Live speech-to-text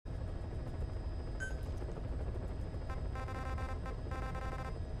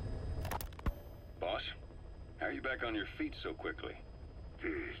back on your feet so quickly?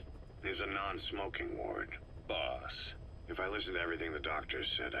 There's a non-smoking ward. Boss. If I listened to everything the doctors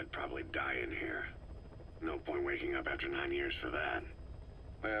said, I'd probably die in here. No point waking up after 9 years for that.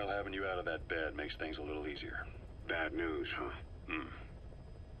 Well, having you out of that bed makes things a little easier. Bad news, huh?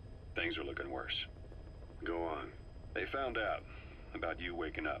 Things are looking worse. Go on. They found out about you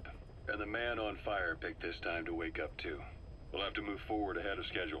waking up. And the man on fire picked this time to wake up too. We'll have to move forward ahead of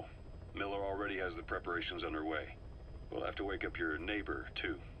schedule. Miller already has the preparations underway. We'll have to wake up your neighbor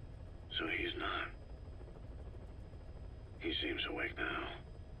too. So he's not. He seems awake now.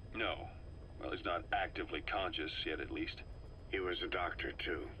 No. Well, he's not actively conscious yet, at least. He was a doctor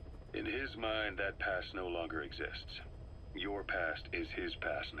too. In his mind, that past no longer exists. Your past is his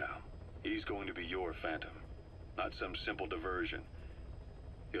past now. He's going to be your phantom, not some simple diversion.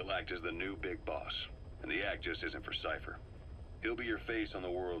 He'll act as the new big boss, and the act just isn't for Cypher. He'll be your face on the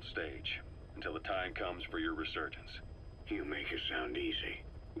world stage, until the time comes for your resurgence. You make it sound easy.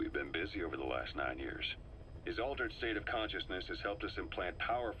 We've been busy over the last 9 years. His altered state of consciousness has helped us implant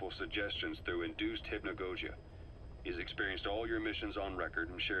powerful suggestions through induced hypnagogia. He's experienced all your missions on record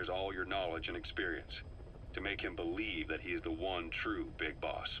and shares all your knowledge and experience, to make him believe that he is the one true big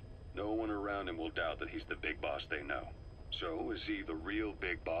boss. No one around him will doubt that he's the big boss they know. So, is he the real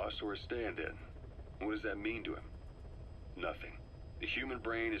big boss or a stand-in? What does that mean to him? Nothing. The human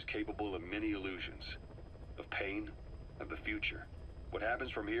brain is capable of many illusions. Of pain, of the future. What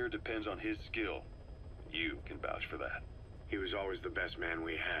happens from here depends on his skill. You can vouch for that. He was always the best man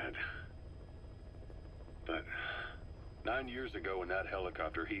we had. But 9 years ago in that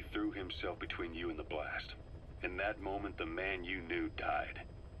helicopter, he threw himself between you and the blast. In that moment, the man you knew died.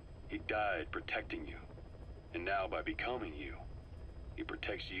 He died protecting you. And now, by becoming you, he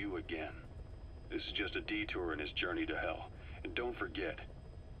protects you again. This is just a detour in his journey to hell. And don't forget,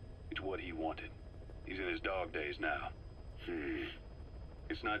 it's what he wanted. He's in his dog days now.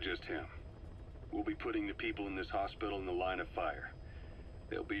 It's not just him. We'll be putting the people in this hospital in the line of fire.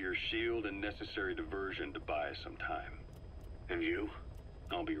 They'll be your shield and necessary diversion to buy us some time. And you?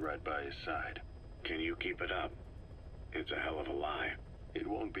 I'll be right by his side. Can you keep it up? It's a hell of a lie. It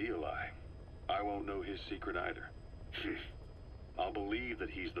won't be a lie. I won't know his secret either. I'll believe that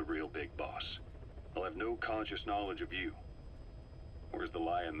he's the real big boss. I'll have no conscious knowledge of you. Where's the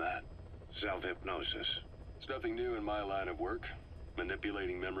lie in that? Self-hypnosis. It's nothing new in my line of work.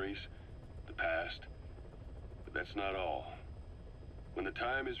 Manipulating memories, the past. But that's not all. When the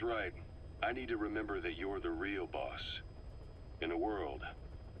time is right, I need to remember that you're the real boss. In a world,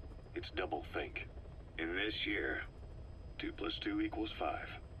 it's double think. In this year, 2 + 2 = 5.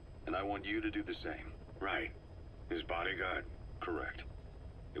 And I want you to do the same. Right. His bodyguard? Correct.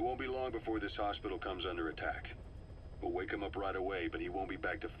 It won't be long before this hospital comes under attack. We'll wake him up right away, but he won't be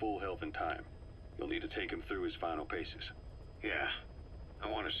back to full health in time. You'll need to take him through his final paces. Yeah. I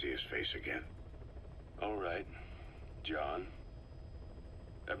want to see his face again. All right, John.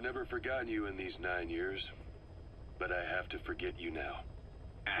 I've never forgotten you in these 9 years, but I have to forget you now.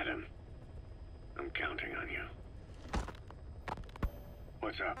 Adam, I'm counting on you.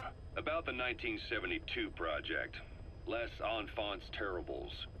 What's up? About the 1972 project. Les Enfants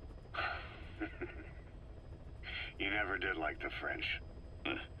Terribles. You never did like the French.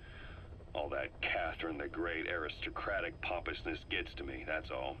 All that Catherine the Great aristocratic pompousness gets to me,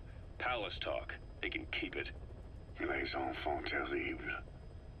 that's all. Palace talk. They can keep it. Les enfants terribles.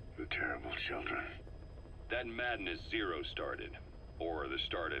 The terrible children. That madness Zero started. Or the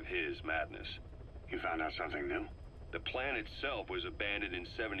start of his madness. You found out something new? The plan itself was abandoned in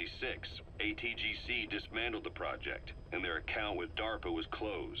 '76. ATGC dismantled the project, and their account with DARPA was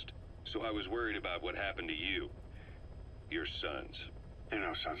closed. So I was worried about what happened to you. Your sons. They're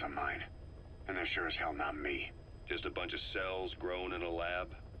no sons of mine. And they're sure as hell not me. Just a bunch of cells grown in a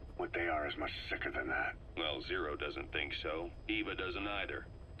lab? What they are is much sicker than that. Well, Zero doesn't think so. Eva doesn't either.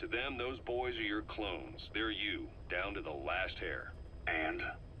 To them, those boys are your clones. They're you, down to the last hair. And?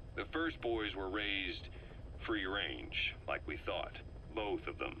 The first boys were raised free range, like we thought. Both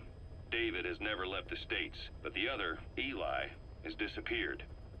of them. David has never left the States, but the other, Eli, has disappeared.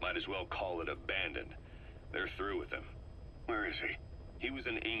 Might as well call it abandoned. They're through with him. Where is he? He was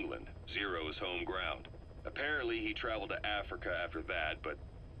in England, Zero's home ground. Apparently he traveled to Africa after that, but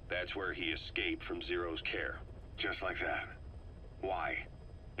that's where he escaped from Zero's care. Just like that? Why?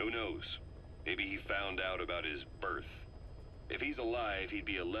 Who knows? Maybe he found out about his birth. If he's alive, he'd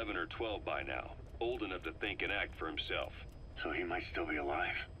be 11 or 12 by now. Old enough to think and act for himself. So he might still be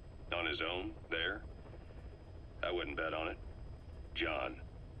alive? On his own, there? I wouldn't bet on it. John,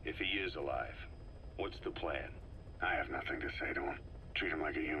 if he is alive, what's the plan? I have nothing to say to him. Treat him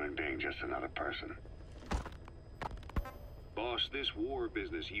like a human being, just another person. Boss, this war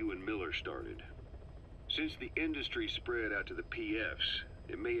business you and Miller started. Since the industry spread out to the PFs,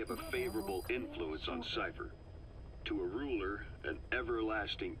 it may have a favorable influence on Cypher. To a ruler, an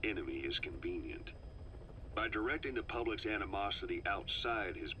everlasting enemy is convenient. By directing the public's animosity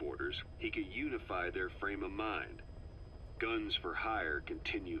outside his borders, he could unify their frame of mind. Guns for hire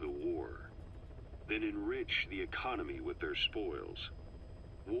continue the war. Then enrich the economy with their spoils.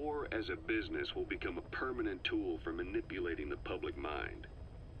 War as a business will become a permanent tool for manipulating the public mind.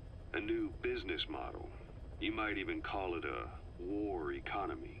 A new business model. You might even call it a war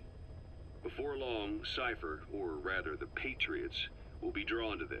economy. Before long, Cypher, or rather the Patriots, will be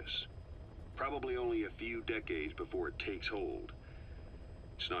drawn to this. Probably only a few decades before it takes hold.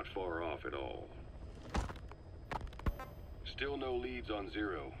 It's not far off at all. Still no leads on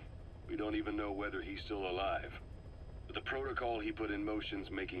Zero. We don't even know whether he's still alive. But the protocol he put in motion's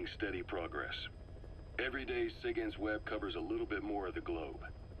making steady progress. Every day, SIGINT's web covers a little bit more of the globe.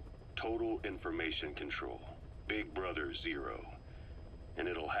 Total information control. Big Brother Zero. And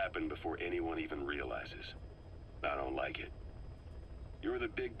it'll happen before anyone even realizes. I don't like it. You're the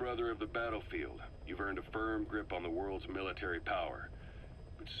big brother of the battlefield. You've earned a firm grip on the world's military power.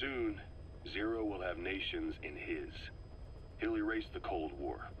 But soon, Zero will have nations in his. He'll erase the Cold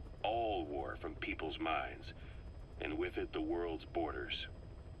War. All war from people's minds. And with it, the world's borders.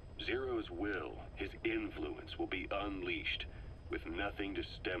 Zero's will, his influence, will be unleashed, with nothing to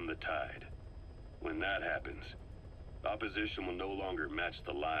stem the tide. When that happens, opposition will no longer match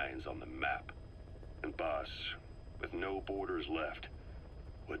the lines on the map. And boss, with no borders left,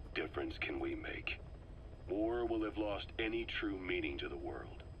 what difference can we make? War will have lost any true meaning to the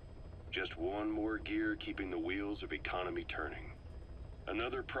world. Just one more gear keeping the wheels of economy turning.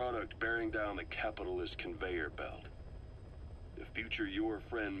 Another product bearing down the capitalist conveyor belt. The future your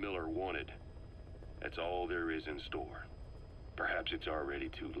friend Miller wanted. That's all there is in store. Perhaps it's already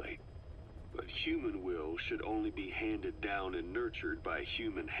too late. But human will should only be handed down and nurtured by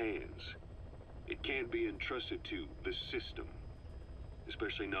human hands. It can't be entrusted to the system.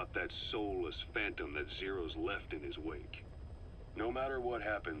 Especially not that soulless phantom that Zero's left in his wake. No matter what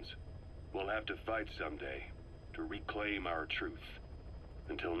happens, we'll have to fight someday to reclaim our truth.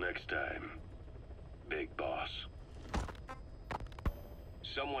 Until next time, Big Boss.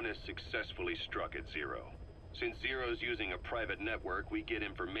 Someone has successfully struck at Zero. Since Zero's using a private network, we get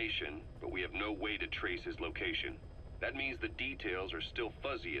information, but we have no way to trace his location. That means the details are still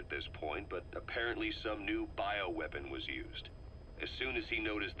fuzzy at this point, but apparently some new bioweapon was used. As soon as he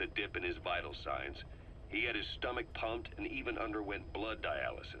noticed the dip in his vital signs, he had his stomach pumped and even underwent blood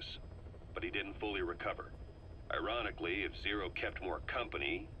dialysis. But he didn't fully recover. Ironically, if Zero kept more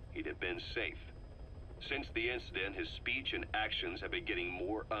company, he'd have been safe. Since the incident, his speech and actions have been getting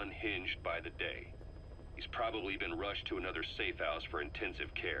more unhinged by the day. He's probably been rushed to another safe house for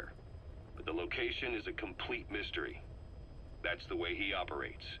intensive care. But the location is a complete mystery. That's the way he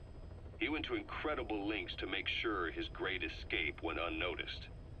operates. He went to incredible lengths to make sure his great escape went unnoticed.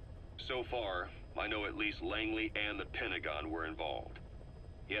 So far, I know at least Langley and the Pentagon were involved.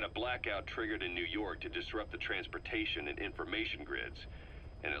 He had a blackout triggered in New York to disrupt the transportation and information grids,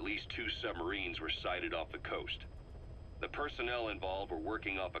 and at least 2 submarines were sighted off the coast. The personnel involved were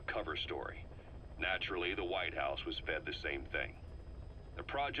working off a cover story. Naturally, the White House was fed the same thing. The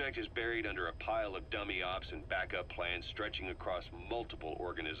project is buried under a pile of dummy ops and backup plans stretching across multiple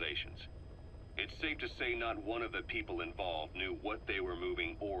organizations. It's safe to say not one of the people involved knew what they were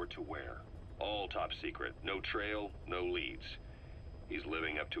moving or to where. All top secret, no trail, no leads. He's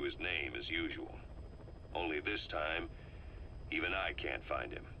living up to his name as usual. Only this time, even I can't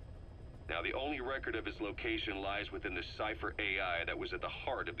find him. Now, the only record of his location lies within the Cypher AI that was at the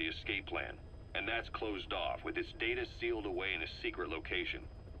heart of the escape plan. And that's closed off, with its data sealed away in a secret location.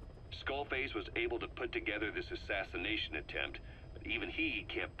 Skullface was able to put together this assassination attempt, but even he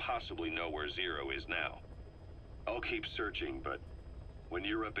can't possibly know where Zero is now. I'll keep searching, but when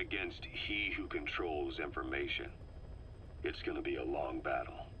you're up against he who controls information, it's gonna be a long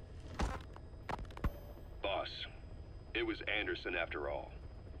battle. Boss, it was Anderson after all.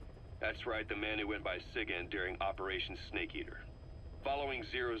 That's right, the man who went by SIGINT during Operation Snake Eater. Following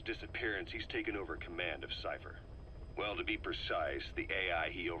Zero's disappearance, he's taken over command of Cypher. Well, to be precise, the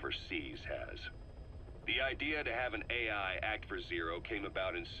AI he oversees has. The idea to have an AI act for Zero came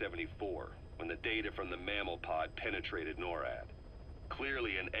about in '74, when the data from the mammal pod penetrated NORAD.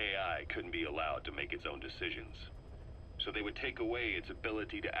 Clearly, an AI couldn't be allowed to make its own decisions. So they would take away its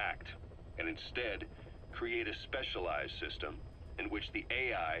ability to act, and instead create a specialized system in which the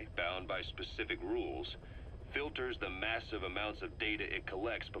AI, bound by specific rules, filters the massive amounts of data it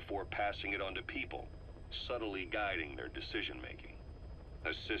collects before passing it on to people. subtly guiding their decision-making.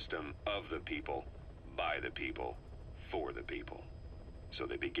 A system of the people, by the people, for the people. So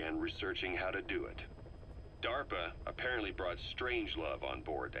they began researching how to do it. DARPA apparently brought Strangelove on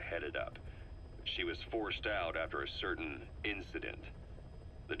board to head it up. She was forced out after a certain incident.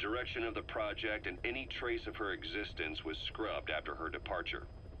 The direction of the project and any trace of her existence was scrubbed after her departure.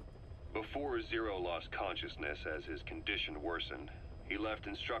 Before Zero lost consciousness as his condition worsened, he left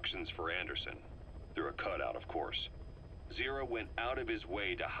instructions for Anderson, through a cutout, of course. Zero went out of his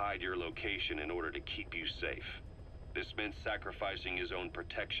way to hide your location in order to keep you safe. This meant sacrificing his own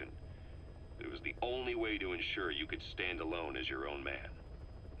protection. It was the only way to ensure you could stand alone as your own man.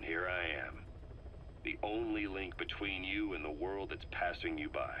 And here I am, the only link between you and the world that's passing you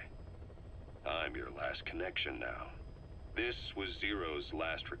by. I'm your last connection now. This was Zero's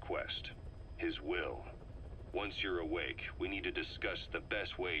last request, his will. Once you're awake, we need to discuss the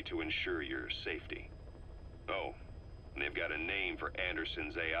best way to ensure your safety. Oh, and they've got a name for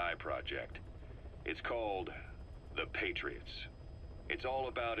Anderson's AI project. It's called the Patriots. It's all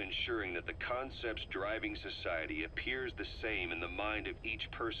about ensuring that the concepts driving society appears the same in the mind of each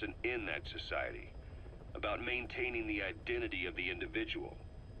person in that society. About maintaining the identity of the individual,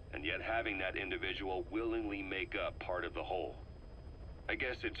 and yet having that individual willingly make up part of the whole. I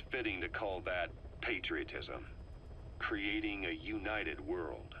guess it's fitting to call that patriotism. Creating a united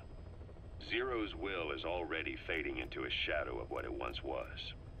world. Zero's will is already fading into a shadow of what it once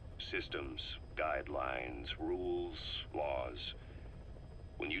was. Systems, guidelines, rules, laws.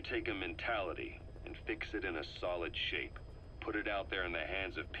 When you take a mentality and fix it in a solid shape, put it out there in the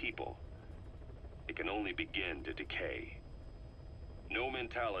hands of people, it can only begin to decay. No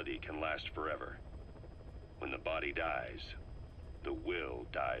mentality can last forever. When the body dies, the will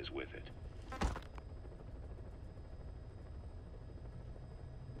dies with it.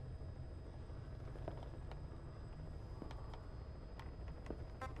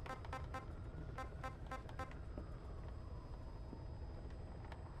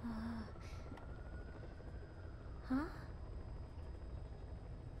 Huh?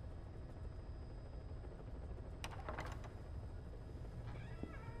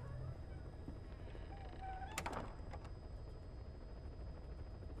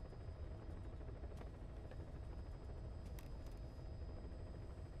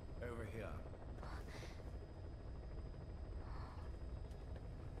 Over here.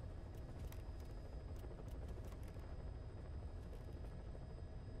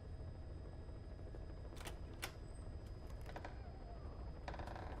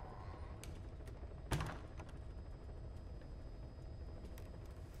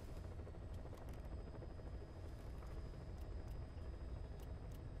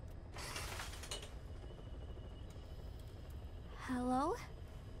 Hello?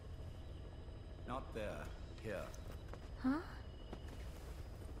 Not there. Here. Huh?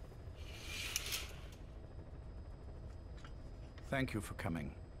 Thank you for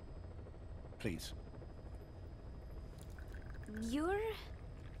coming. Please. You're...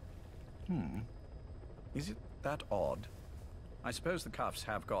 Is it that odd? I suppose the cuffs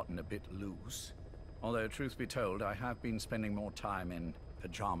have gotten a bit loose. Although, truth be told, I have been spending more time in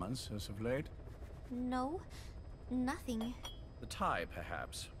pajamas as of late. No, nothing. The tie,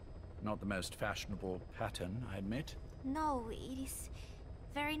 perhaps. Not the most fashionable pattern, I admit. No, it is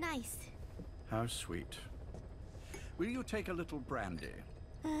very nice. How sweet. Will you take a little brandy?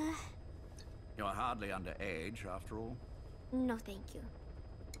 You're hardly underage, after all. No, thank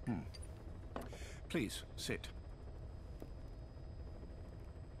you. Please, sit.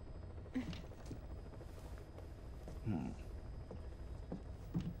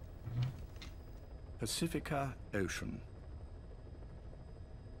 Pacifica Ocean.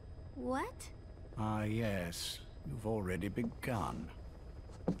 What? Ah, yes. You've already begun.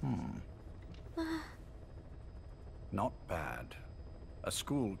 Not bad. A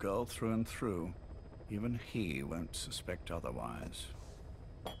schoolgirl through and through. Even he won't suspect otherwise.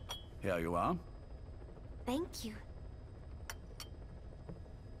 Here you are. Thank you.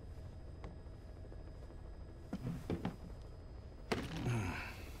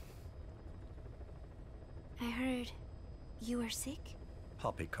 I heard you were sick?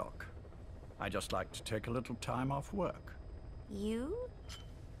 Poppycock. I just like to take a little time off work. You?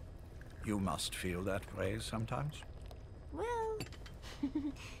 You must feel that way sometimes. Well...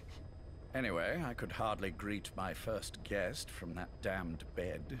 Anyway, I could hardly greet my first guest from that damned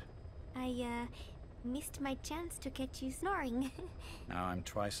bed. I, missed my chance to catch you snoring. Now I'm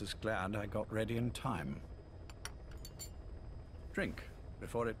twice as glad I got ready in time. Drink,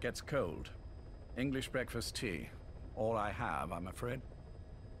 before it gets cold. English breakfast tea. All I have, I'm afraid.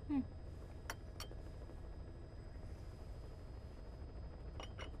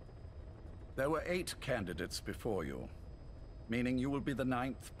 There were 8 candidates before you, meaning you will be the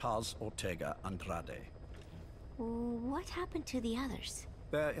 9th Paz Ortega Andrade. What happened to the others?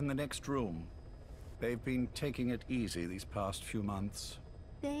 They're in the next room. They've been taking it easy these past few months.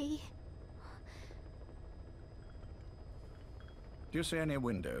 They... Do you see any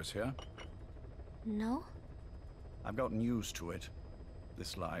windows here? No? I've gotten used to it,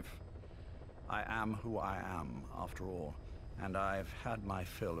 this life. I am who I am, after all, and I've had my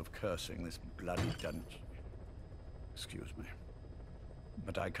fill of cursing this bloody dungeon. Excuse me.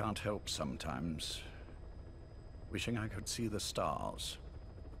 But I can't help sometimes wishing I could see the stars.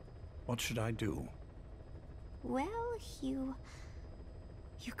 What should I do? Well, you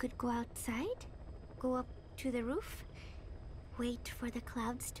could go outside, go up to the roof, wait for the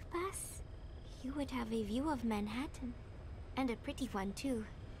clouds to pass. You would have a view of Manhattan, and a pretty one too.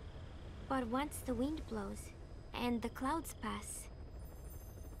 But once the wind blows and the clouds pass,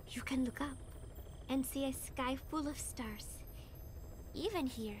 you can look up and see a sky full of stars, even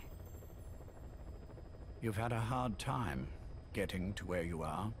here. You've had a hard time getting to where you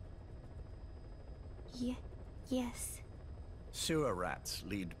are. Yes. Sewer rats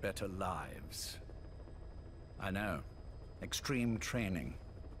lead better lives. I know. Extreme training,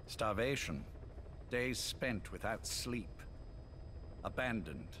 starvation, days spent without sleep.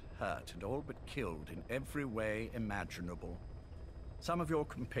 Abandoned, hurt, and all but killed in every way imaginable. Some of your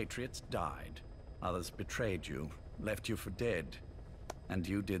compatriots died. Others betrayed you, left you for dead. And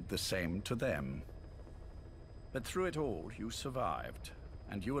you did the same to them. But through it all, you survived,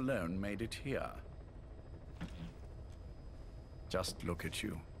 and you alone made it here. Just look at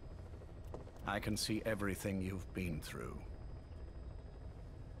you. I can see everything you've been through.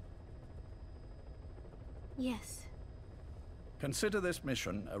 Yes. Consider this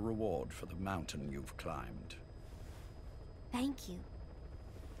mission a reward for the mountain you've climbed. Thank you.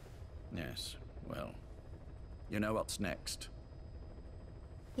 Yes, well, you know what's next.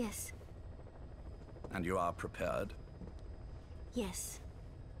 Yes. And you are prepared? Yes.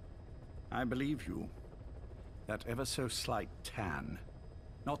 I believe you. That ever so slight tan.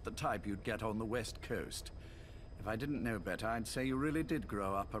 Not the type you'd get on the West Coast. If I didn't know better, I'd say you really did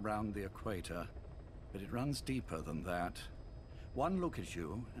grow up around the equator. But it runs deeper than that. One look at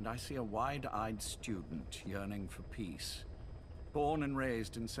you, and I see a wide-eyed student yearning for peace. Born and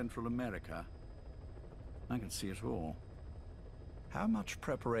raised in Central America. I can see it all. How much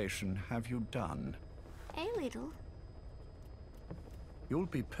preparation have you done? A little. You'll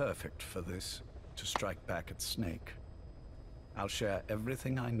be perfect for this, to strike back at Snake. I'll share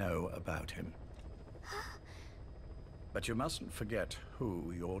everything I know about him. But you mustn't forget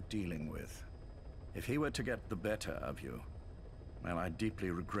who you're dealing with. If he were to get the better of you, well, I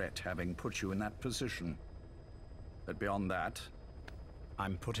deeply regret having put you in that position. But beyond that,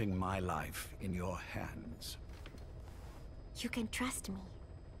 I'm putting my life in your hands. You can trust me,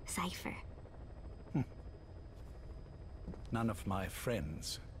 Cypher. None of my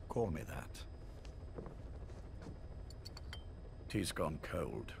friends call me that. Tea's gone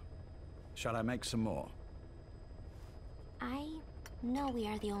cold. Shall I make some more? I know we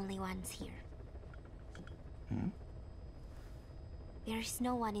are the only ones here. There's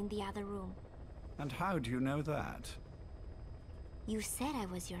no one in the other room. And how do you know that? You said I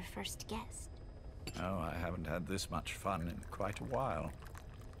was your first guest. Oh, I haven't had this much fun in quite a while.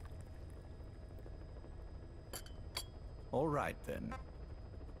 All right, then.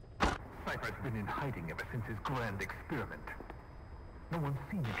 Cypher's been in hiding ever since his grand experiment. No one's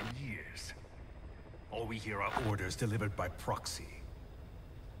seen him in years. All we hear are orders delivered by proxy.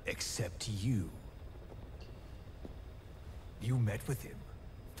 Except you. You met with him,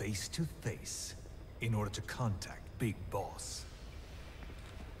 face to face, in order to contact Big Boss.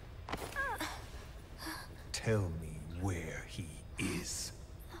 Tell me where he is.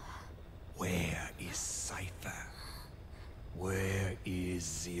 Where is Cypher? Where is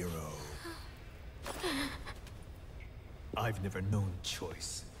Zero? I've never known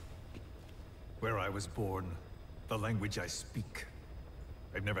choice. Where I was born, the language I speak.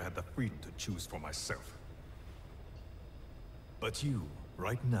 I've never had the freedom to choose for myself. But you,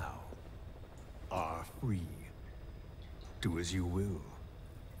 right now, are free. Do as you will.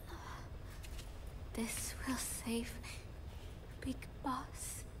 This will save Big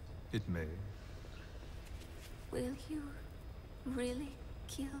Boss. It may. Will you really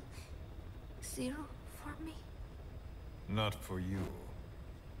kill Zero for me? Not for you.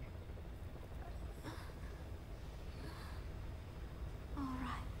 All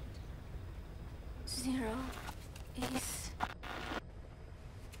right. Zero is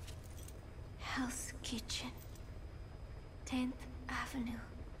Hell's Kitchen, 10th Avenue.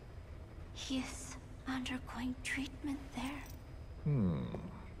 He is undergoing treatment there.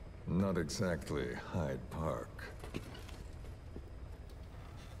 Not exactly Hyde Park.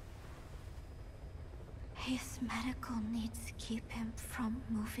 His medical needs keep him from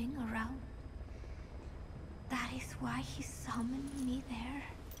moving around. That is why he summoned me there.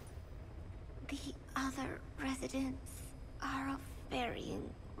 The other residents are of varying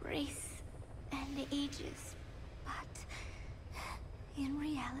race and ages, but in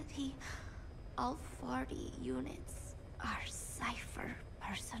reality, all 40 units are Cypher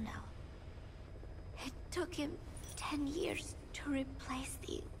personnel. It took him 10 years to replace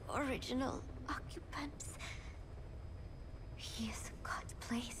the original occupants. He's got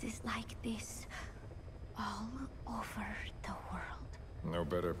places like this all over the world. No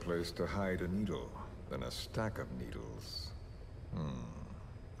better place to hide a needle than a stack of needles.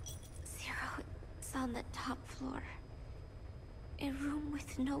 Zero is on the top floor. A room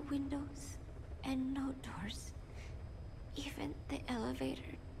with no windows and no doors. Even the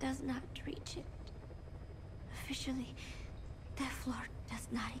elevator does not reach it. Officially, the floor does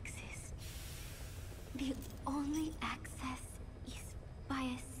not exist. The only access is by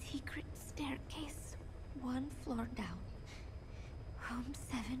a secret staircase 1 floor down. Room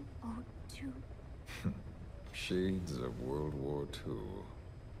 702. Shades of World War II.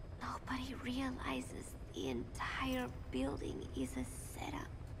 Nobody realizes the entire building is a setup.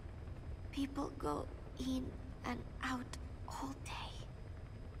 People go in and out all day.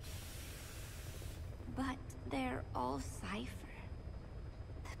 But they're all Cypher.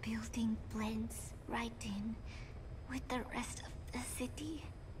 The building blends right in with the rest of the city.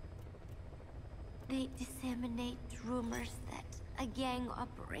 They disseminate rumors that a gang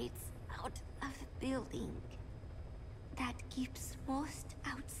operates out of the building that keeps most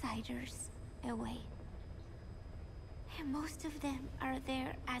outsiders away. And most of them are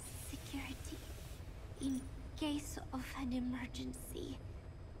there as security in case of an emergency.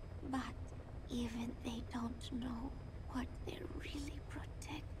 But even they don't know what they're really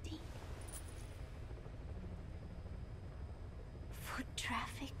protecting. Foot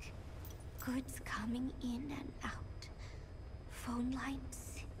traffic, goods coming in and out, phone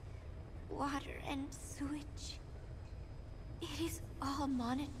lines, water and sewage. It is all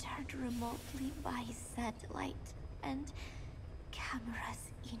monitored remotely by satellite and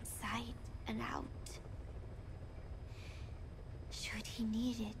cameras inside and out. Should he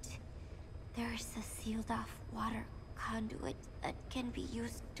need it, there's a sealed-off water conduit that can be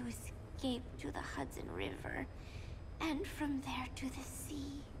used to escape to the Hudson River, and from there to the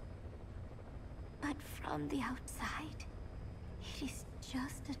sea. But from the outside, it is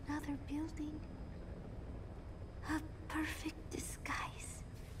just another building. A perfect disguise.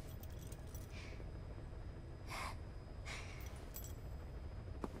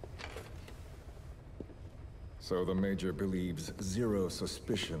 So the Major believes zero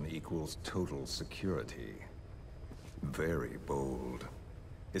suspicion equals total security. Very bold.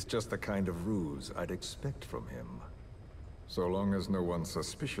 It's just the kind of ruse I'd expect from him. So long as no one's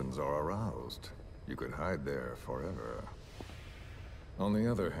suspicions are aroused, you could hide there forever. On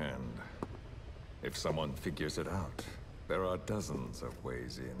the other hand, if someone figures it out, there are dozens of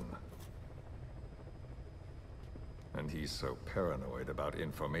ways in. And he's so paranoid about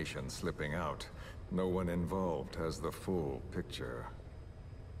information slipping out, no one involved has the full picture.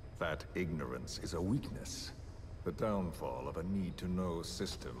 That ignorance is a weakness, the downfall of a need-to-know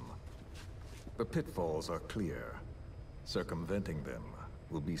system. The pitfalls are clear. Circumventing them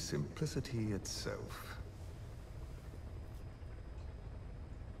will be simplicity itself.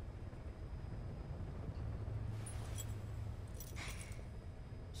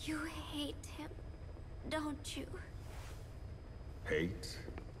 You hate him, don't you? Hate?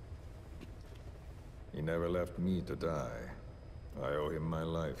 He never left me to die. I owe him my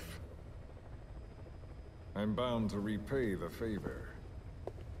life. I'm bound to repay the favor.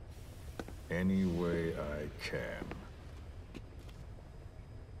 Any way I can.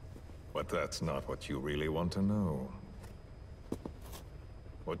 But that's not what you really want to know.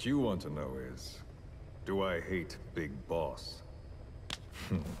 What you want to know is, do I hate Big Boss?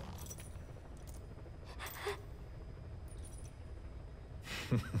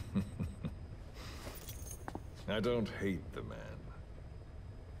 I don't hate the man.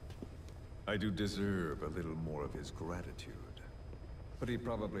 I do deserve a little more of his gratitude. But he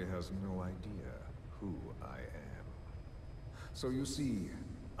probably has no idea who I am. So you see,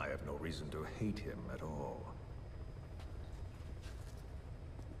 I have no reason to hate him at all.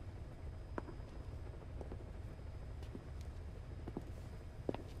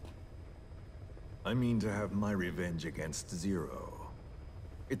 I mean to have my revenge against Zero.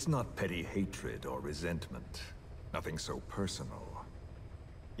 It's not petty hatred or resentment. Nothing so personal.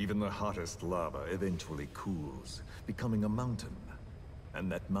 Even the hottest lava eventually cools, becoming a mountain. And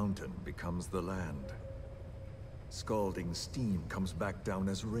that mountain becomes the land. Scalding steam comes back down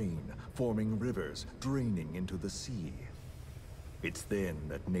as rain, forming rivers, draining into the sea. It's then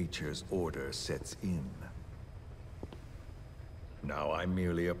that nature's order sets in. Now I'm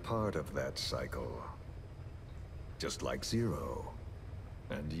merely a part of that cycle. Just like Zero.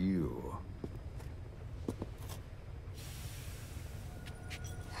 And you.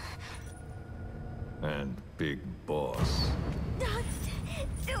 And Big Boss. Don't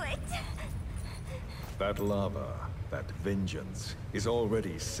do it! That lava, that vengeance, is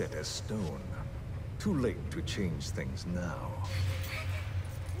already set as stone. Too late to change things now.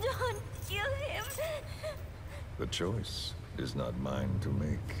 Don't kill him! The choice is not mine to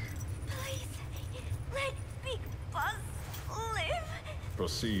make. Please, let Big Boss live!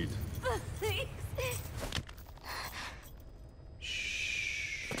 Proceed. Please!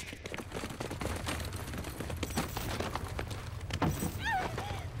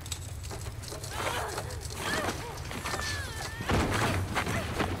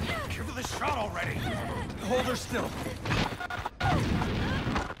 Give her the shot already! Hold her still!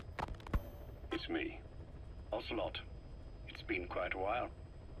 It's me. Ocelot. It's been quite a while.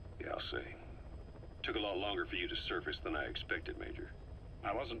 Yeah, I'll say. Took a lot longer for you to surface than I expected, Major.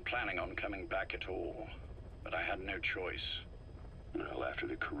 I wasn't planning on coming back at all, but I had no choice. Well, after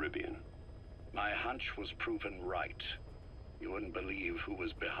the Caribbean. My hunch was proven right. You wouldn't believe who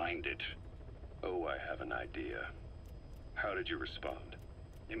was behind it. Oh, I have an idea. How did you respond?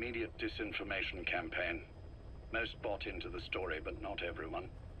 Immediate disinformation campaign. Most bought into the story, but not everyone.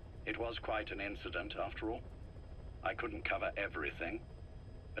 It was quite an incident, after all. I couldn't cover everything,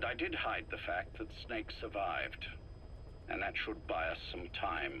 but I did hide the fact that Snake survived. And that should buy us some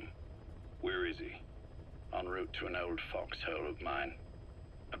time. Where is he? En route to an old foxhole of mine.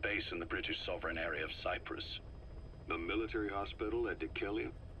 A base in the British sovereign area of Cyprus. The military hospital at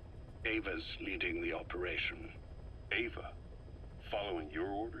Dekelia? Ava's leading the operation. Ava? Following your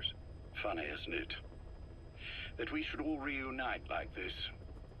orders? Funny, isn't it? That we should all reunite like this.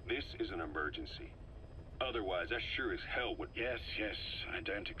 This is an emergency. Otherwise, I sure as hell would... Yes, I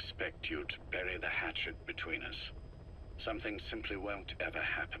don't expect you to bury the hatchet between us. Something simply won't ever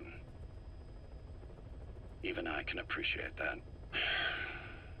happen. Even I can appreciate that.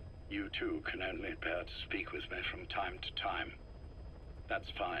 You too can only bear to speak with me from time to time.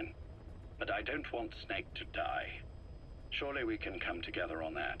 That's fine. But I don't want Snake to die. Surely we can come together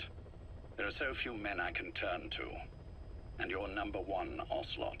on that. There are so few men I can turn to. And you're number one,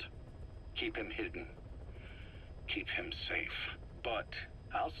 Ocelot. Keep him hidden. Keep him safe. But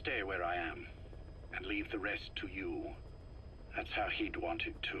I'll stay where I am and leave the rest to you. That's how he'd want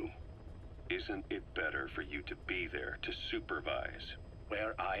it too. Isn't it better for you to be there to supervise?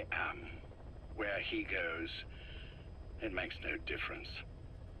 Where I am, where he goes, it makes no difference.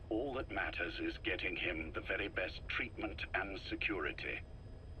 All that matters is getting him the very best treatment and security.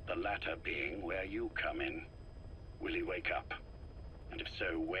 The latter being where you come in. Will he wake up? And if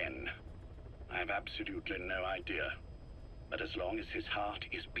so, when? I have absolutely no idea. But as long as his heart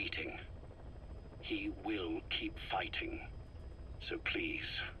is beating, he will keep fighting. So please,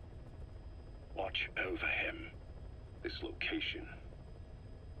 watch over him. This location,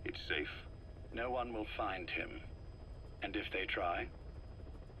 it's safe? No one will find him. And if they try,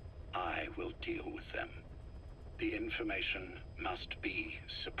 I will deal with them. The information must be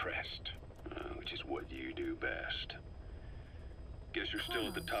suppressed. Which is what you do best. Guess you're still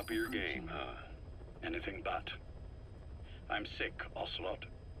at the top of your game, huh? Anything but. I'm sick, Ocelot.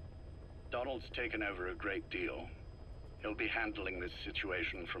 Donald's taken over a great deal. He'll be handling this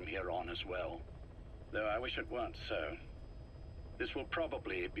situation from here on as well. Though I wish it weren't so. This will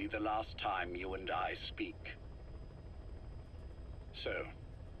probably be the last time you and I speak. So,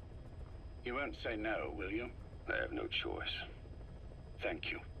 you won't say no, will you? I have no choice. Thank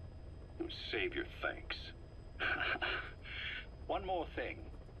you. Save your thanks. One more thing.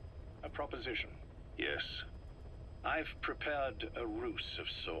 A proposition. Yes. I've prepared a ruse of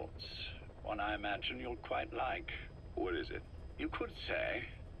sorts. One I imagine you'll quite like. What is it? You could say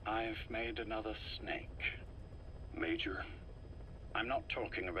I've made another Snake. Major? I'm not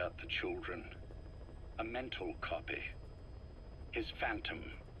talking about the children. A mental copy. His phantom,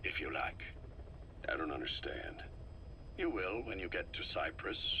 if you like. I don't understand. You will when you get to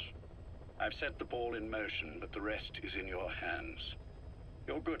Cyprus. I've set the ball in motion, but the rest is in your hands.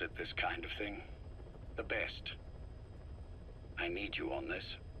 You're good at this kind of thing. The best. I need you on this.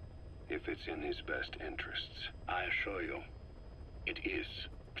 If it's in his best interests. I assure you, it is.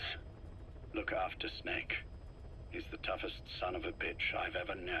 Look after Snake. He's the toughest son of a bitch I've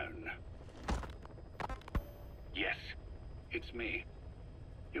ever known. Yes. It's me.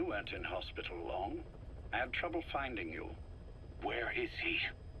 You weren't in hospital long. I had trouble finding you. Where is he?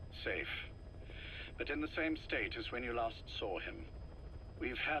 Safe. But in the same state as when you last saw him.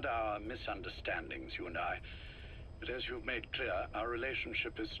 We've had our misunderstandings, you and I. But as you've made clear, our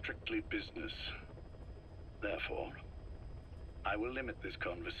relationship is strictly business. Therefore, I will limit this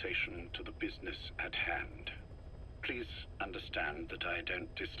conversation to the business at hand. Please understand that I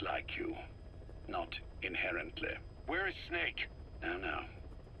don't dislike you. Not inherently. Where is Snake? Now.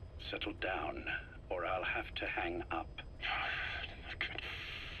 Settle down, or I'll have to hang up.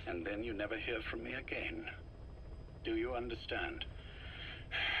 And then you never hear from me again. Do you understand?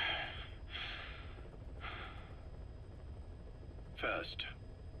 First,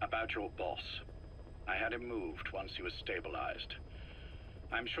 about your boss. I had him moved once he was stabilized.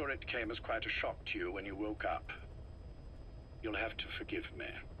 I'm sure it came as quite a shock to you when you woke up. You'll have to forgive me.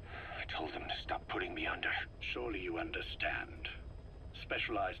 I told him to stop putting me under. Surely you understand.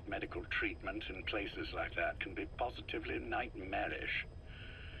 Specialized medical treatment in places like that can be positively nightmarish.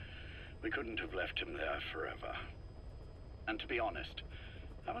 We couldn't have left him there forever. And to be honest,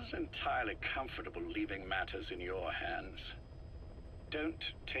 I wasn't entirely comfortable leaving matters in your hands. Don't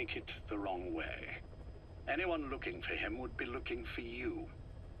take it the wrong way. Anyone looking for him would be looking for you.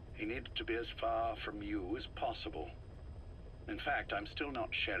 He needed to be as far from you as possible. In fact, I'm still not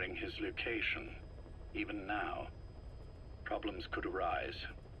sharing his location, even now. Problems could arise.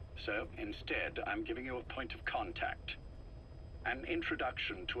 So, instead, I'm giving you a point of contact. An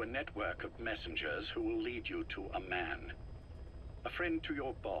introduction to a network of messengers who will lead you to a man. A friend to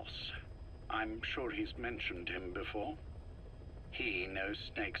your boss. I'm sure he's mentioned him before. He knows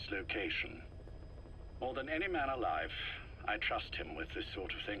Snake's location. More than any man alive, I trust him with this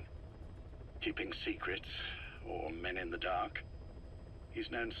sort of thing. Keeping secrets, or men in the dark.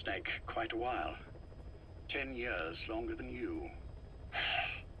 He's known Snake quite a while. 10 years longer than you.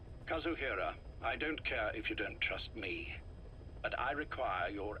 Kazuhira, I don't care if you don't trust me, but I require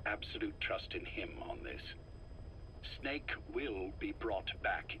your absolute trust in him on this. Snake will be brought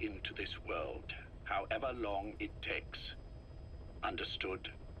back into this world, however long it takes. Understood?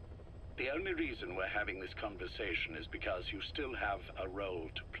 The only reason we're having this conversation is because you still have a role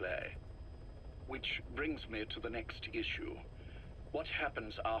to play. Which brings me to the next issue. What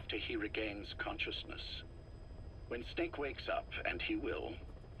happens after he regains consciousness? When Snake wakes up, and he will,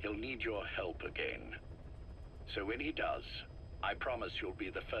 he'll need your help again. So when he does, I promise you'll be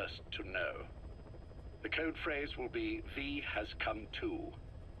the first to know. The code phrase will be, V has come to.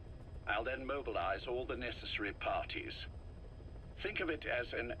 I'll then mobilize all the necessary parties. Think of it as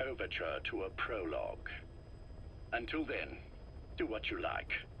an overture to a prologue. Until then, do what you like.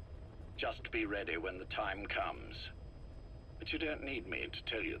 Just be ready when the time comes. But you don't need me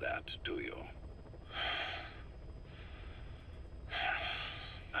to tell you that, do you?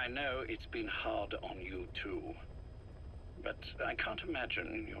 I know it's been hard on you too. But I can't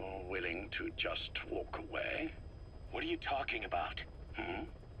imagine you're willing to just walk away. What are you talking about?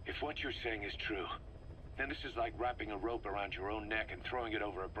 If what you're saying is true, then this is like wrapping a rope around your own neck and throwing it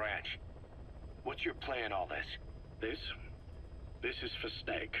over a branch. What's your play in all this? This is for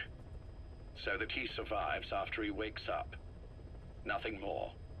Snake. So that he survives after he wakes up. Nothing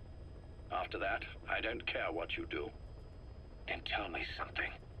more. After that, I don't care what you do. Then tell me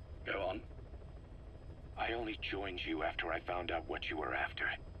something. Go on. I only joined you after I found out what you were after.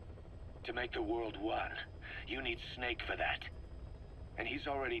 To make the world one, you need Snake for that. And he's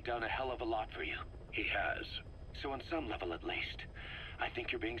already done a hell of a lot for you. He has. So on some level at least, I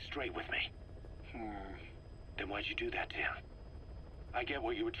think you're being straight with me. Then why'd you do that to him? I get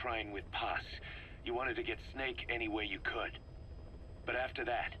what you were trying with Paz. You wanted to get Snake any way you could. But after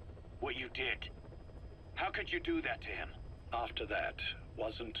that, what you did, how could you do that to him? After that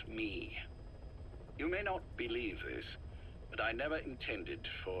wasn't me. You may not believe this, but I never intended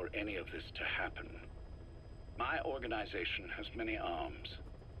for any of this to happen. My organization has many arms.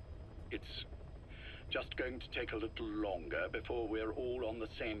 It's just going to take a little longer before we're all on the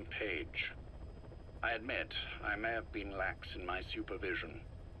same page. I admit I may have been lax in my supervision,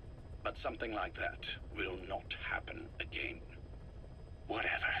 but something like that will not happen again.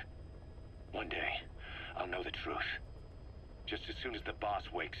 Whatever. One day, I'll know the truth. Just as soon as the boss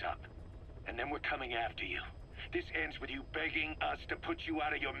wakes up. And then we're coming after you. This ends with you begging us to put you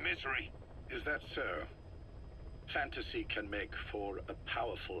out of your misery. Is that so? Fantasy can make for a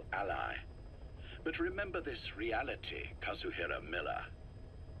powerful ally. But remember this reality, Kazuhira Miller.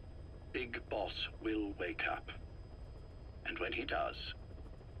 Big Boss will wake up. And when he does,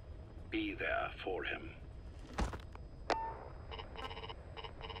 be there for him.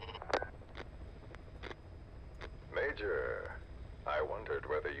 Major, I wondered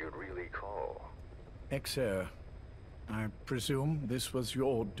whether you'd really call. XO, I presume this was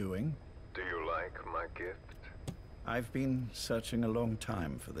your doing? Do you like my gift? I've been searching a long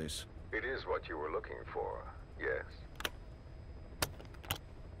time for this. It is what you were looking for, yes.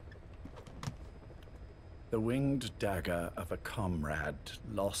 The winged dagger of a comrade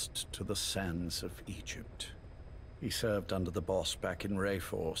lost to the sands of Egypt. He served under the boss back in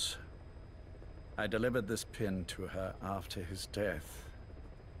Rayforce. I delivered this pin to her after his death.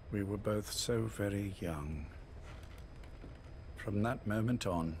 We were both so very young. From that moment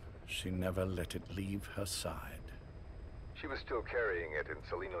on, she never let it leave her side. She was still carrying it in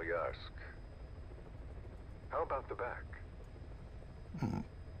Selinoyarsk. How about the back?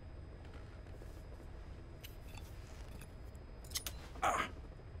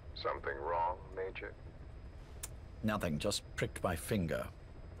 Something wrong, Major? Nothing, just pricked my finger.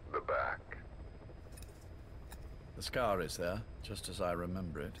 The back. The scar is there, just as I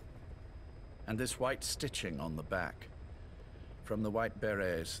remember it. And this white stitching on the back. From the white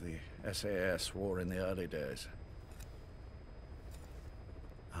berets the SAS wore in the early days.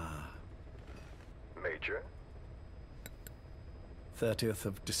 Major? 30th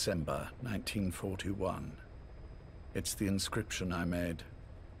of December, 1941. It's the inscription I made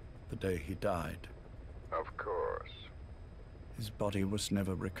the day he died. Of course. His body was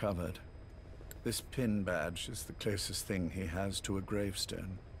never recovered. This pin badge is the closest thing he has to a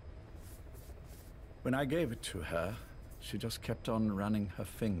gravestone. When I gave it to her, she just kept on running her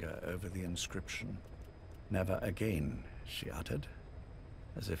finger over the inscription. Never again, she uttered,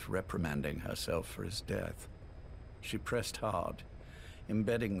 as if reprimanding herself for his death. She pressed hard,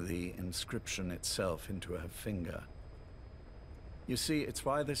 embedding the inscription itself into her finger. You see, it's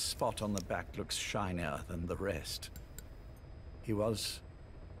why this spot on the back looks shinier than the rest. He was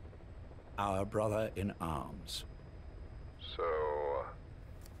our brother in arms. So...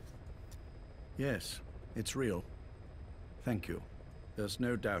 Yes, it's real. Thank you. There's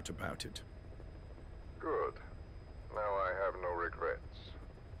no doubt about it. Good. Now I have no regrets.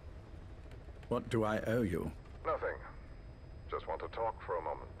 What do I owe you? Nothing. Just want to talk for a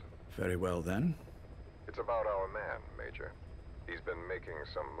moment. Very well, then. It's about our man, Major. He's been making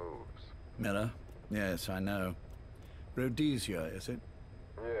some moves. Miller? Yes, I know. Rhodesia, is it?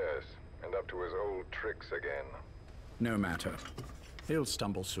 Yes, and up to his old tricks again. No matter. He'll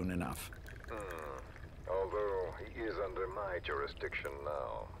stumble soon enough. Although he is under my jurisdiction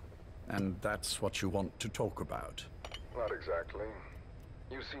now. And that's what you want to talk about? Not exactly.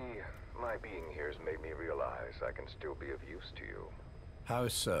 You see, my being here's made me realize I can still be of use to you. How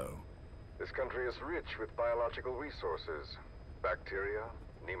so? This country is rich with biological resources. Bacteria,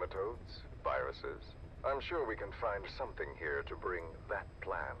 nematodes, viruses. I'm sure we can find something here to bring that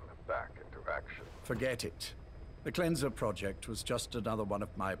plan back into action. Forget it. The Cleanser Project was just another one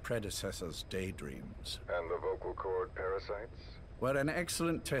of my predecessor's daydreams. And the vocal cord parasites? We're an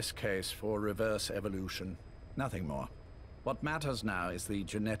excellent test case for reverse evolution. Nothing more. What matters now is the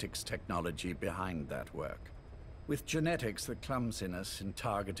genetics technology behind that work. With genetics, the clumsiness in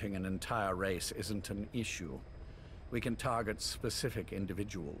targeting an entire race isn't an issue. We can target specific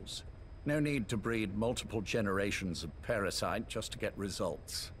individuals. No need to breed multiple generations of parasite just to get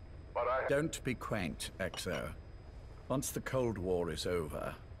results. But Don't be quaint, XO. Once the Cold War is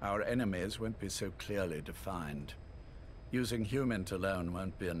over, our enemies won't be so clearly defined. Using humans alone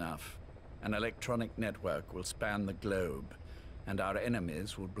won't be enough. An electronic network will span the globe, and our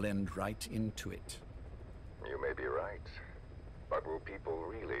enemies will blend right into it. You may be right. But will people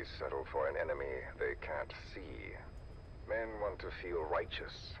really settle for an enemy they can't see? Men want to feel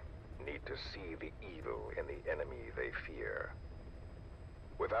righteous, need to see the evil in the enemy they fear.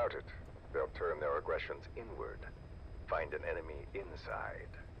 Without it, they'll turn their aggressions inward, find an enemy inside.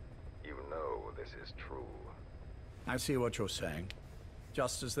 You know this is true. I see what you're saying.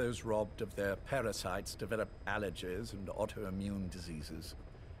 Just as those robbed of their parasites develop allergies and autoimmune diseases,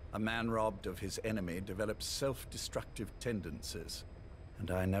 a man robbed of his enemy develops self-destructive tendencies.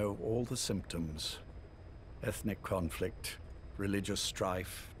 And I know all the symptoms. Ethnic conflict, religious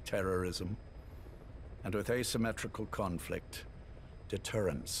strife, terrorism. And with asymmetrical conflict,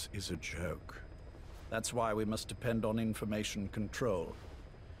 deterrence is a joke. That's why we must depend on information control.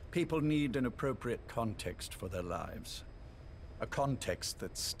 People need an appropriate context for their lives. A context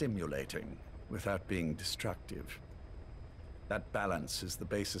that's stimulating without being destructive. That balance is the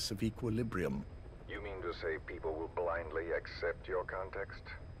basis of equilibrium. You mean to say people will blindly accept your context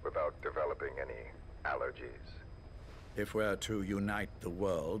without developing any allergies? If we're to unite the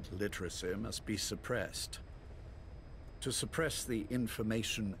world, literacy must be suppressed. To suppress the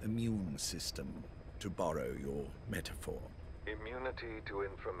information immune system, to borrow your metaphor. Immunity to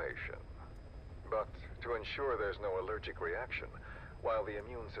information. But to ensure there's no allergic reaction, while the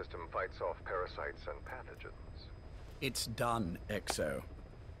immune system fights off parasites and pathogens. It's done, Exo.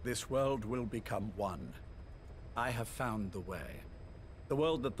 This world will become one. I have found the way. The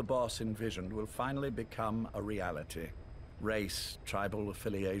world that the boss envisioned will finally become a reality. Race, tribal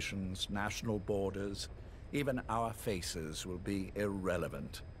affiliations, national borders, even our faces will be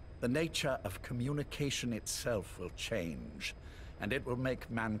irrelevant. The nature of communication itself will change, and it will make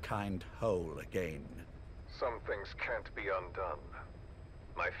mankind whole again. Some things can't be undone.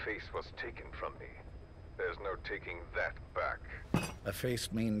 My face was taken from me. There's no taking that back. A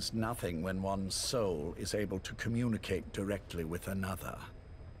face means nothing when one's soul is able to communicate directly with another.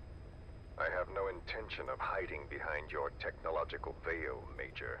 I have no intention of hiding behind your technological veil,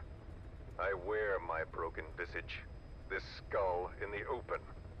 Major. I wear my broken visage, this skull, in the open,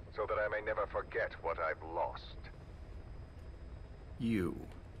 so that I may never forget what I've lost. You.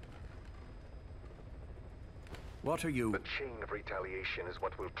 What are you? The chain of retaliation is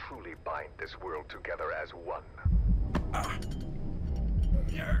what will truly bind this world together as one.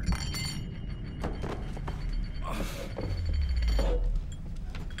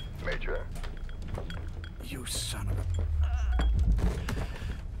 Major? You son of a...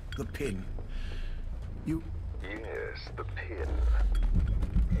 The pin. You... Yes, the pin.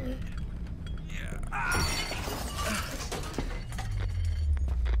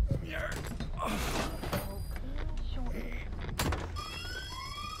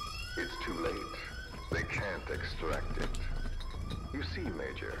 It's too late. They can't extract it. You see,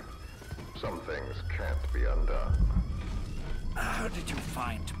 Major, some things can't be undone. How did you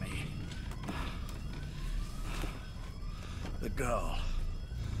find me? The girl.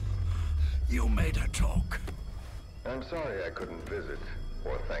 You made her talk. I'm sorry I couldn't visit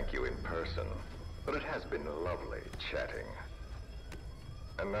or thank you in person, but it has been lovely chatting.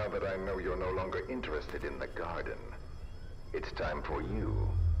 And now that I know you're no longer interested in the garden, it's time for you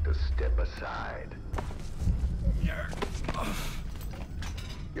to step aside.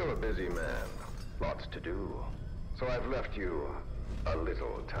 You're a busy man, lots to do, so I've left you a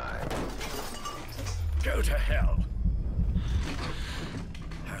little time. Go to hell.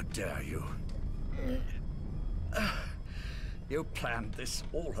 How dare you? You planned this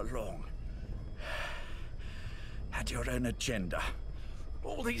all along. Had your own agenda.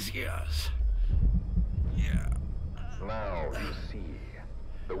 All these years. Now you see,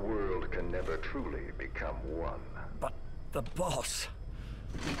 the world can never truly become one. But the boss...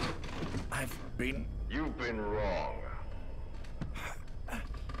 You've been wrong.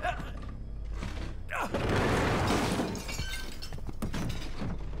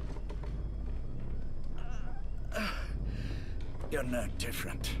 You're no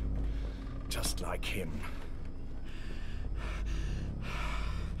different. Just like him.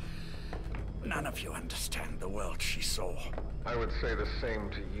 None of you understand the world she saw. I would say the same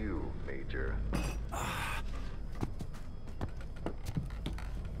to you, Major.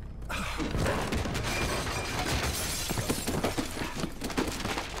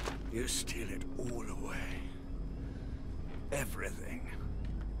 You steal it all away. Everything.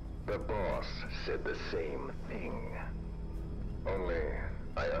 The boss said the same thing. Only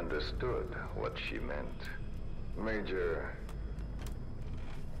I understood what she meant. Major,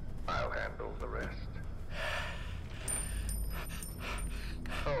 I'll handle the rest.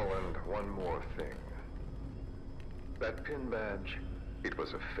 Oh, and one more thing. That pin badge, it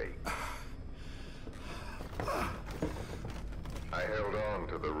was a fake. I held on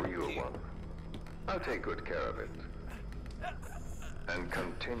to the real one. I'll take good care of it. And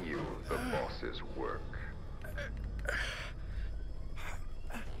continue the boss's work.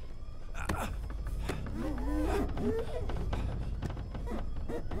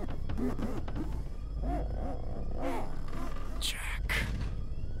 Jack.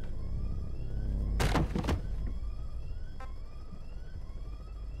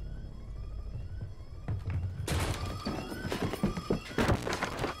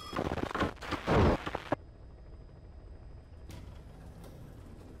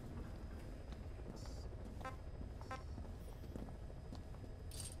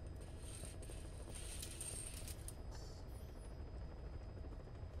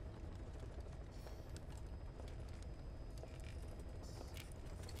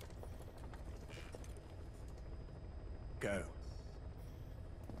 Go.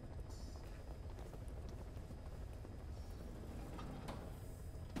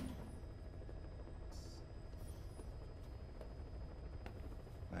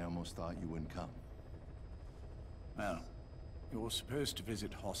 almost thought you wouldn't come. Well, you're supposed to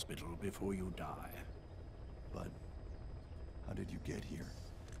visit hospital before you die. But how did you get here?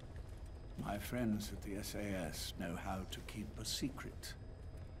 My friends at the SAS know how to keep a secret.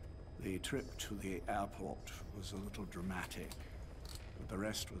 The trip to the airport was a little dramatic, but the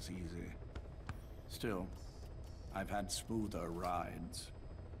rest was easy. Still, I've had smoother rides.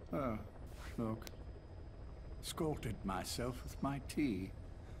 Oh, look. Scalded myself with my tea.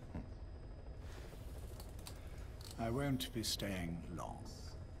 I won't be staying long.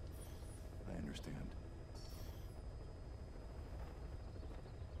 I understand.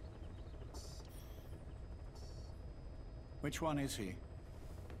 Which one is he?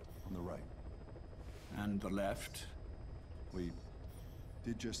 On the right. And the left? We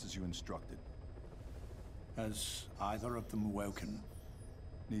did just as you instructed. Has either of them woken?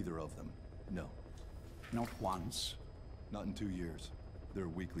 Neither of them, no. Not once? Not in 2 years. Their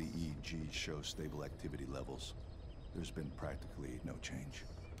weekly EEGs show stable activity levels. There's been practically no change.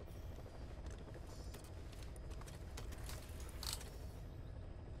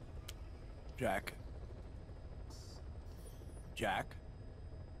 Jack? Jack?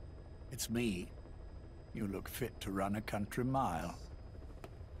 It's me. You look fit to run a country mile.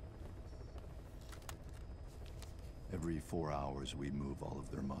 Every 4 hours, we move all of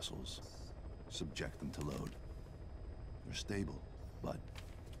their muscles, subject them to load. They're stable, but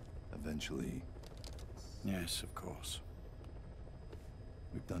eventually... Yes, of course.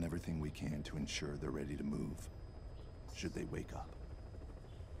 We've done everything we can to ensure they're ready to move, should they wake up.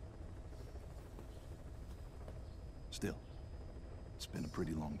 Still, it's been a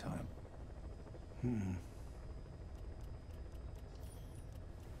pretty long time.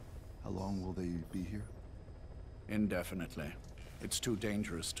 How long will they be here? Indefinitely. It's too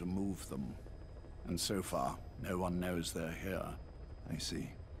dangerous to move them. And so far, no one knows they're here. I see.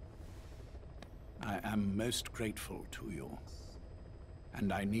 I am most grateful to you.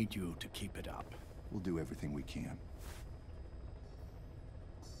 And I need you to keep it up. We'll do everything we can.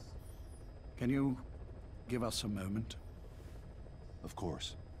 Can you give us a moment? Of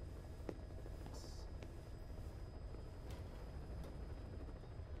course.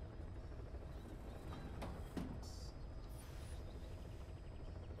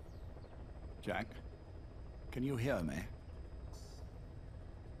 Jack, can you hear me?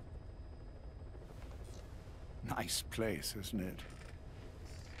 Nice place, isn't it?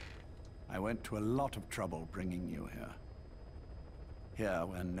 I went to a lot of trouble bringing you here. Here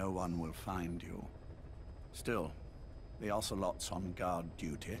where no one will find you. Still, the Ocelot's on guard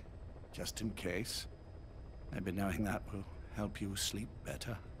duty, just in case. Maybe knowing that will help you sleep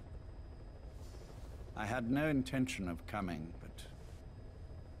better. I had no intention of coming, but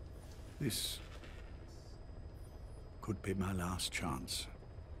this could be my last chance.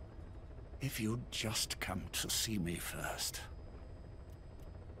 If you'd just come to see me first.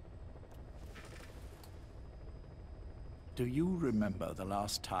 Do you remember the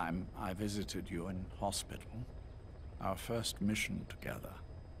last time I visited you in hospital? Our first mission together.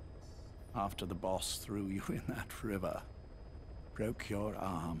 After the boss threw you in that river. Broke your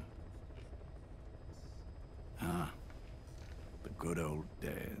arm. Ah, the good old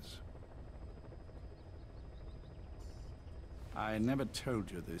days. I never told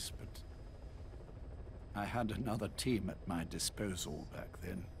you this, but I had another team at my disposal back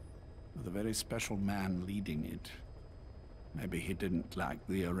then, with a very special man leading it. Maybe he didn't like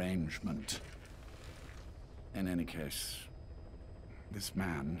the arrangement. In any case, this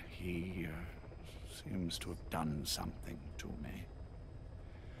man, he seems to have done something to me.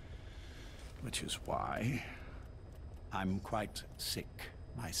 Which is why I'm quite sick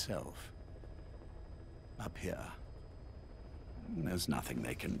myself. Up here. There's nothing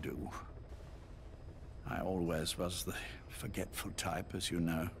they can do. I always was the forgetful type, as you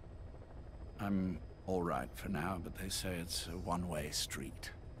know. I'm all right for now, but they say it's a one-way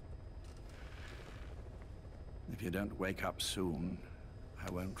street. If you don't wake up soon, I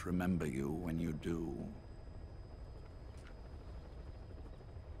won't remember you when you do.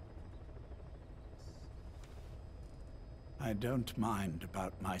 I don't mind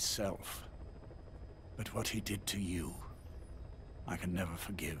about myself, but what he did to you, I can never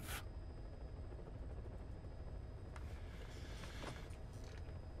forgive.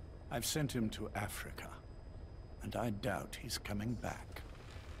 I've sent him to Africa, and I doubt he's coming back.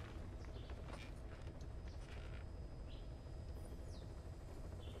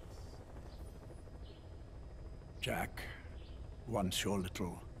 Jack, once your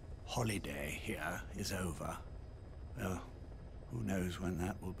little holiday here is over, well, who knows when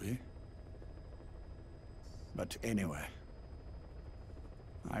that will be? But anyway,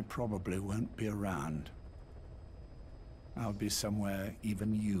 I probably won't be around. I'll be somewhere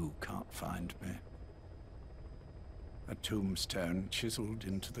even you can't find me. A tombstone chiseled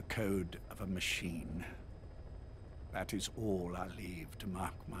into the code of a machine. That is all I leave to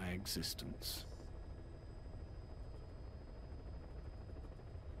mark my existence.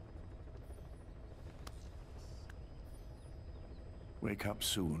 Wake up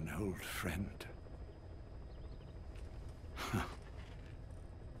soon, old friend.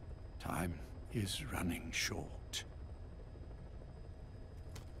 Time is running short.